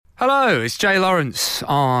Hello, it's Jay Lawrence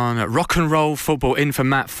on Rock and Roll Football, in for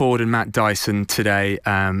Matt Ford and Matt Dyson today.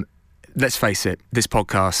 Let's face it, this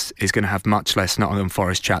podcast is going to have much less Nottingham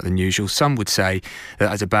Forest chat than usual. Some would say that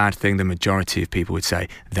that's a bad thing. The majority of people would say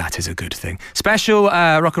that is a good thing. Special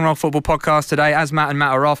Rock and Roll Football podcast today, as Matt and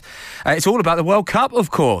Matt are off. It's all about the World Cup,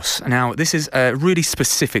 of course. Now, this is a really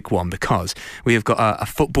specific one because we have got a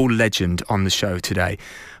football legend on the show today.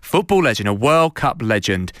 Football legend, a World Cup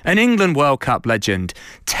legend, an England World Cup legend,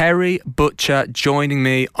 Terry Butcher, joining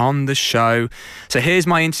me on the show. So here's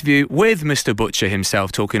my interview with Mr. Butcher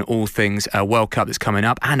himself, talking all things World Cup that's coming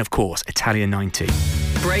up and, of course, Italia 90.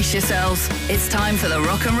 Brace yourselves. It's time for the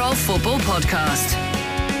Rock and Roll Football Podcast.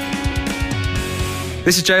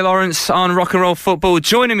 This is Jay Lawrence on Rock and Roll Football.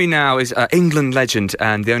 Joining me now is England legend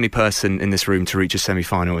and the only person in this room to reach a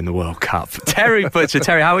semi-final in the World Cup, Terry Butcher.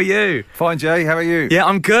 Terry, how are you? Fine, Jay. How are you? Yeah,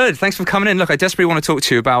 I'm good. Thanks for coming in. Look, I desperately want to talk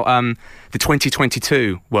to you about the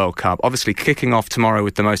 2022 World Cup. Obviously, kicking off tomorrow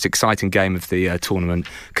with the most exciting game of the tournament,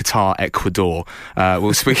 Qatar-Ecuador.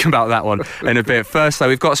 We'll speak about that one in a bit. First, though,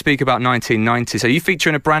 we've got to speak about 1990. So you feature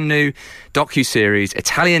in a brand new docu-series,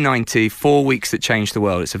 Italia 90, 4 weeks that changed the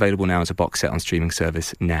world. It's available now as a box set on streaming service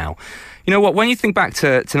now. You know what, when you think back to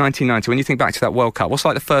 1990, when you think back to that World Cup, what's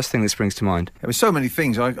like the first thing that springs to mind? There were so many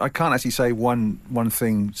things. I can't actually say one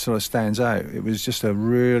thing sort of stands out. It was just a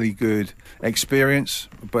really good experience,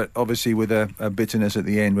 but obviously with a bitterness at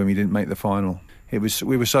the end when we didn't make the final.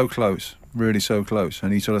 We were so close, really so close,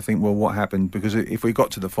 and you sort of think, well, what happened? Because if we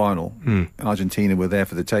got to the final, Argentina were there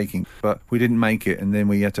for the taking, but we didn't make it, and then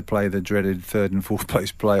we had to play the dreaded third and fourth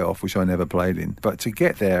place playoff, which I never played in. But to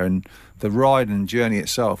get there, and the ride and journey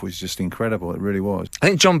itself was just incredible. It really was. I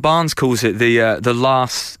think John Barnes calls it the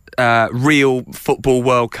last real football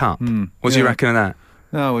World Cup. What do you reckon of that?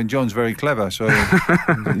 No, and John's very clever, so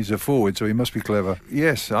he's a forward, so he must be clever.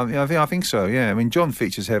 Yes, I think so, yeah. I mean, John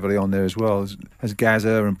features heavily on there as well, as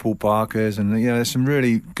Gazza and Paul Parker's, and, you know, there's some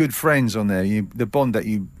really good friends on there. The bond that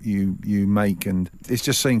you make, and it's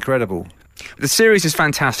just so incredible. The series is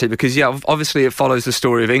fantastic because, yeah, obviously it follows the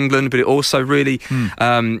story of England, but it also really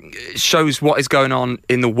shows what is going on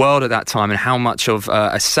in the world at that time and how much of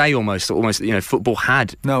a say almost you know, football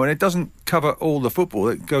had. No, and it doesn't cover all the football.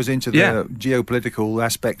 It goes into the geopolitical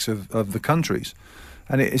aspects of the countries.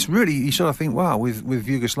 And it's really, you sort of think, wow, with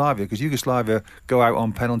Yugoslavia, because Yugoslavia go out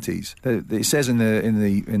on penalties. It says in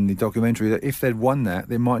the documentary that if they'd won that,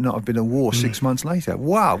 there might not have been a war 6 months later.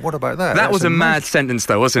 Wow, what about that? That was a mad sentence,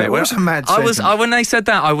 though, wasn't it? It was a mad sentence. When they said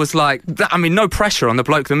that, I was like, no pressure on the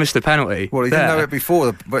bloke that missed the penalty. Well, he didn't know it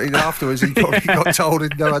before, but afterwards he probably got told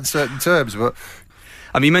in no uncertain terms. But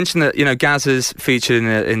you mentioned that, you know, Gazza's featured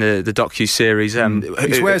in the docu-series.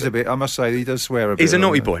 He swears a bit, I must say. He does swear a bit. He's a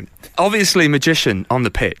naughty boy. Obviously, magician on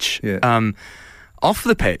the pitch. Yeah. Off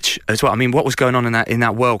the pitch as well. I mean, what was going on in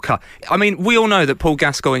that World Cup? I mean, we all know that Paul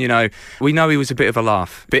Gascoigne, you know, we know he was a bit of a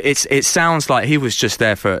laugh, but it sounds like he was just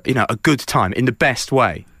there for, you know, a good time in the best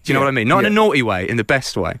way. Do you know what I mean? Not in a naughty way, in the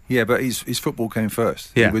best way. Yeah, but his football came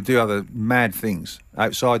first. Yeah. He would do other mad things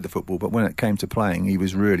outside the football, but when it came to playing, he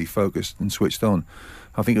was really focused and switched on.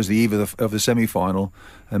 I think it was the eve of the semi-final,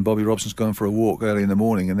 and Bobby Robson's going for a walk early in the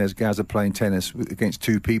morning, and there's Gazza playing tennis against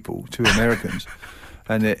two Americans.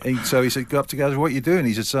 And so he said, go up to Gazza, what are you doing?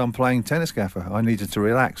 He said, so I'm playing tennis, Gaffer. I needed to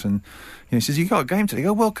relax. And he says, you got a game today? I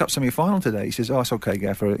go, World Cup semi-final today. He says, oh, it's okay,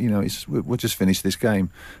 Gaffer. You know, we'll just finish this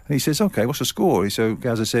game. And he says, okay, what's the score? So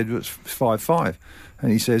Gazza said, it's 5-5.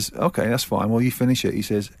 And he says, okay, that's fine. Well, you finish it. He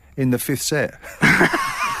says, in the fifth set.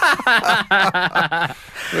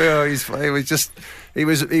 Well,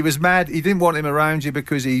 he was mad. He didn't want him around you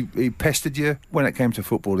because he pestered you. When it came to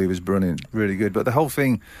football, he was brilliant, really good. But the whole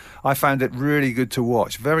thing, I found it really good to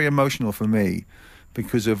watch. Very emotional for me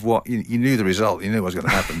because of what you knew the result. You knew what was going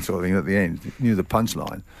to happen, sort of thing at the end. You knew the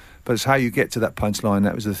punchline. But it's how you get to that punchline.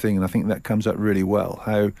 That was the thing, and I think that comes up really well.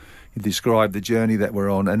 How you describe the journey that we're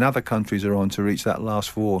on, and other countries are on to reach that last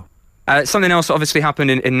four. Something else obviously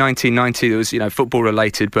happened in 1990 that was, you know, football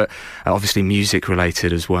related, but obviously music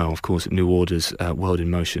related as well. Of course, New Order's World in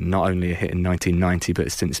Motion, not only a hit in 1990, but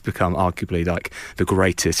it's since become arguably like the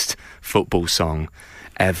greatest football song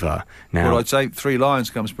ever. Now, well, I'd say Three Lions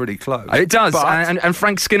comes pretty close. It does, and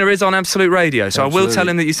Frank Skinner is on Absolute Radio, so absolutely. I will tell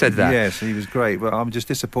him that you said that. Yes, he was great, but I'm just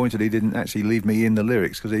disappointed he didn't actually leave me in the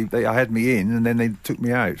lyrics, because I had me in and then they took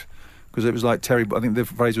me out. Because it was like I think the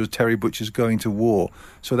phrase was Terry Butcher's going to war.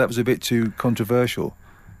 So that was a bit too controversial.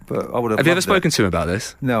 But I would have. Have you ever spoken to him about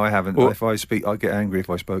this? No, I haven't. Well, if I speak, I'd get angry if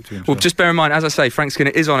I spoke to him. Well, just bear in mind, as I say, Frank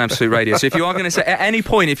Skinner is on Absolute Radio. So if you are going to say, at any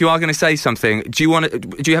point, if you are going to say something, do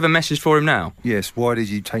you have a message for him now? Yes. Why did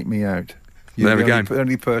you take me out? You're the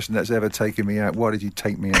only person that's ever taken me out. Why did you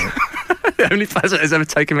take me out? The only person that's ever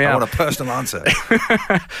taken me I out. want a personal answer.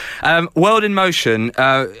 World in Motion.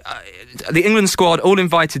 The England squad all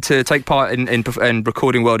invited to take part in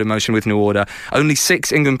recording World in Motion with New Order. Only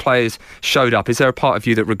 6 England players showed up. Is there a part of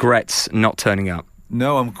you that regrets not turning up?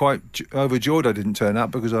 No, I'm quite overjoyed I didn't turn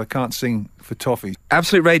up because I can't sing for toffee.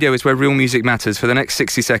 Absolute Radio is where real music matters. For the next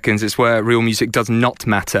 60 seconds, it's where real music does not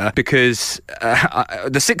matter, because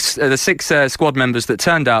the six squad members that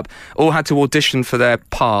turned up all had to audition for their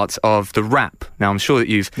part of the rap. Now, I'm sure that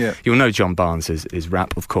you'll know John Barnes is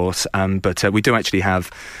rap, of course, but we do actually have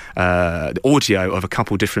the audio of a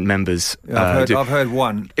couple different members. Yeah, I've heard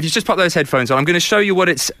one. If you just pop those headphones on, I'm going to show you what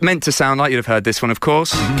it's meant to sound like. You'd have heard this one, of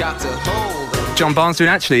course. Got to hold. John Barnes doing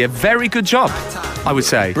actually a very good job, I would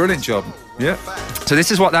say. Brilliant job. Yeah. So this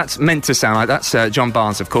is what that's meant to sound like. That's John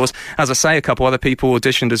Barnes, of course. As I say, a couple other people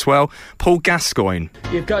auditioned as well. Paul Gascoigne.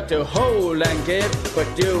 You've got to hold and give,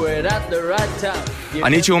 but do it at the right time. I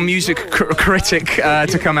need your music critic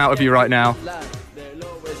to come out of you right now.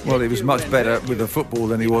 Well, he was much better with a football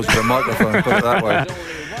than he was with a microphone, put it that way.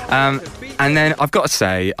 And then I've got to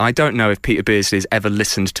say, I don't know if Peter Beardsley has ever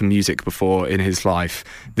listened to music before in his life.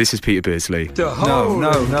 This is Peter Beardsley. No.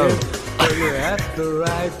 You're at the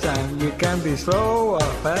right time. You can be slow or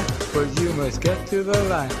fast, but you must get to the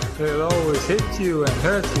line. They'll always hit you and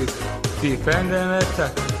hurt you. Defend and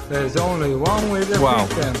attack. There's only one way to beat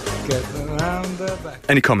them. Get around the back.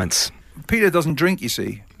 Any comments? Peter doesn't drink, you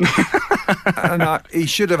see. And he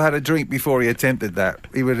should have had a drink before he attempted that.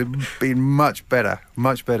 He would have been much better.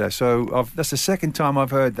 So that's the second time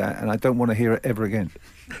I've heard that, and I don't want to hear it ever again.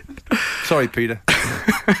 Sorry, Peter.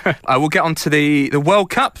 We'll get on to the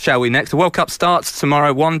World Cup, shall we, next? The World Cup starts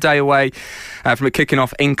tomorrow, 1 day away from it kicking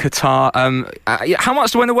off in Qatar. How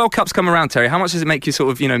much, when the World Cups come around, Terry, how much does it make you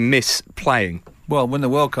sort of, miss playing? Well, when the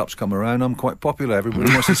World Cups come around, I'm quite popular.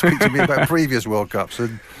 Everybody wants to speak to me about previous World Cups.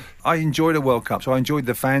 And I enjoyed the World Cup, so I enjoyed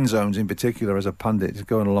the fan zones in particular as a pundit,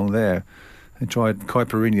 going along there. I tried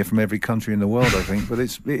caipirinha from every country in the world, I think. But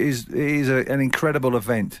it is an incredible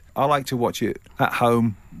event. I like to watch it at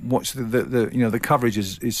home. Watch the coverage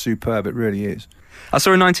is superb. It really is. I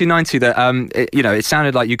saw in 1990 that it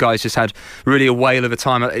sounded like you guys just had really a whale of a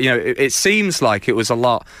time. It seems like it was a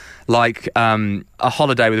lot like a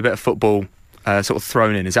holiday with a bit of football sort of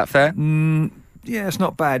thrown in. Is that fair? Yeah, it's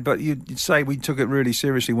not bad, but you'd say we took it really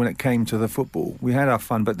seriously when it came to the football. We had our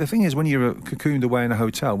fun, but the thing is, when you're cocooned away in a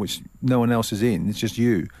hotel, which no one else is in, it's just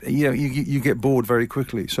you get bored very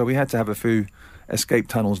quickly. So we had to have a few escape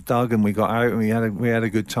tunnels dug, and we got out, and we had a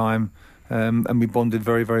good time, and we bonded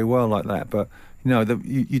very, very well like that. But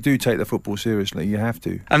you do take the football seriously. You have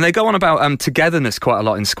to. And they go on about togetherness quite a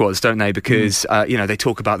lot in squads, don't they? Because they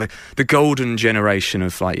talk about the golden generation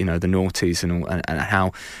of the noughties and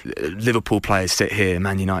how Liverpool players sit here,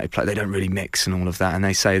 Man United play, they don't really mix and all of that. And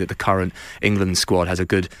they say that the current England squad has a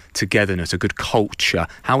good togetherness, a good culture.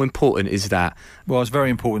 How important is that? Well, it's very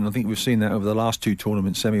important. I think we've seen that over the last 2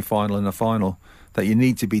 tournaments, semi-final and the final, that you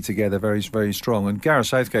need to be together very, very strong. And Gareth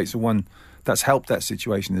Southgate's the one that's helped that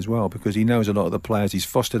situation as well, because he knows a lot of the players. He's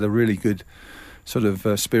fostered a really good sort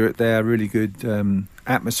of spirit there, really good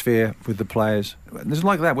atmosphere with the players. There's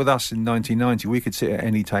like that with us in 1990. We could sit at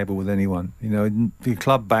any table with anyone. The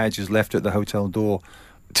club badge is left at the hotel door.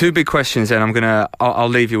 2 big questions then I'll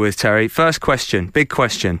leave you with, Terry. First question, big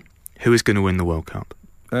question. Who is going to win the World Cup?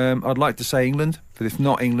 I'd like to say England, but if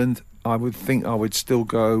not England, I would think I would still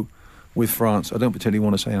go with France. I don't particularly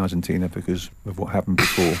want to say Argentina because of what happened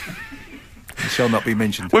before. It shall not be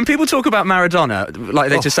mentioned. When people talk about Maradona,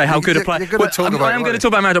 they just say how good a player. I'm going to talk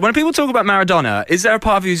about Maradona. When people talk about Maradona, is there a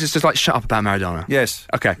part of you who's just like, shut up about Maradona? Yes.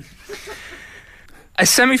 Okay. A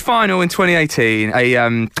semi-final in 2018,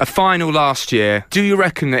 a final last year. Do you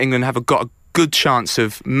reckon that England have got a good chance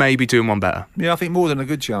of maybe doing one better? Yeah, I think more than a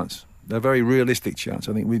good chance. A very realistic chance.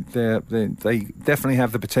 I think they definitely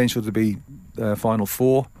have the potential to be Final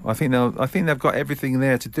Four. I think they've got everything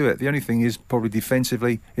there to do it. The only thing is probably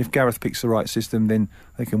defensively. If Gareth picks the right system, then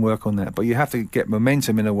they can work on that. But you have to get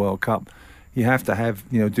momentum in a World Cup. You have to have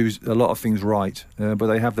do a lot of things right. But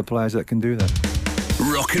they have the players that can do that.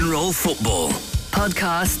 Rock and Roll Football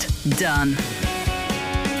Podcast done.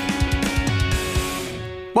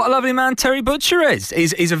 What a lovely man Terry Butcher is.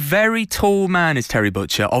 He's a very tall man, is Terry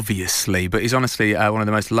Butcher, obviously, but he's honestly one of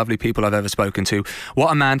the most lovely people I've ever spoken to.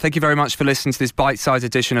 What a man. Thank you very much for listening to this bite-sized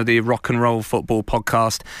edition of the Rock and Roll Football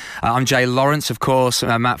Podcast. I'm Jay Lawrence, of course.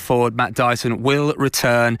 Matt Forde, Matt Dyson will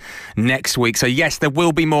return next week. So yes, there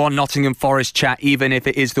will be more Nottingham Forest chat, even if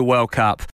it is the World Cup.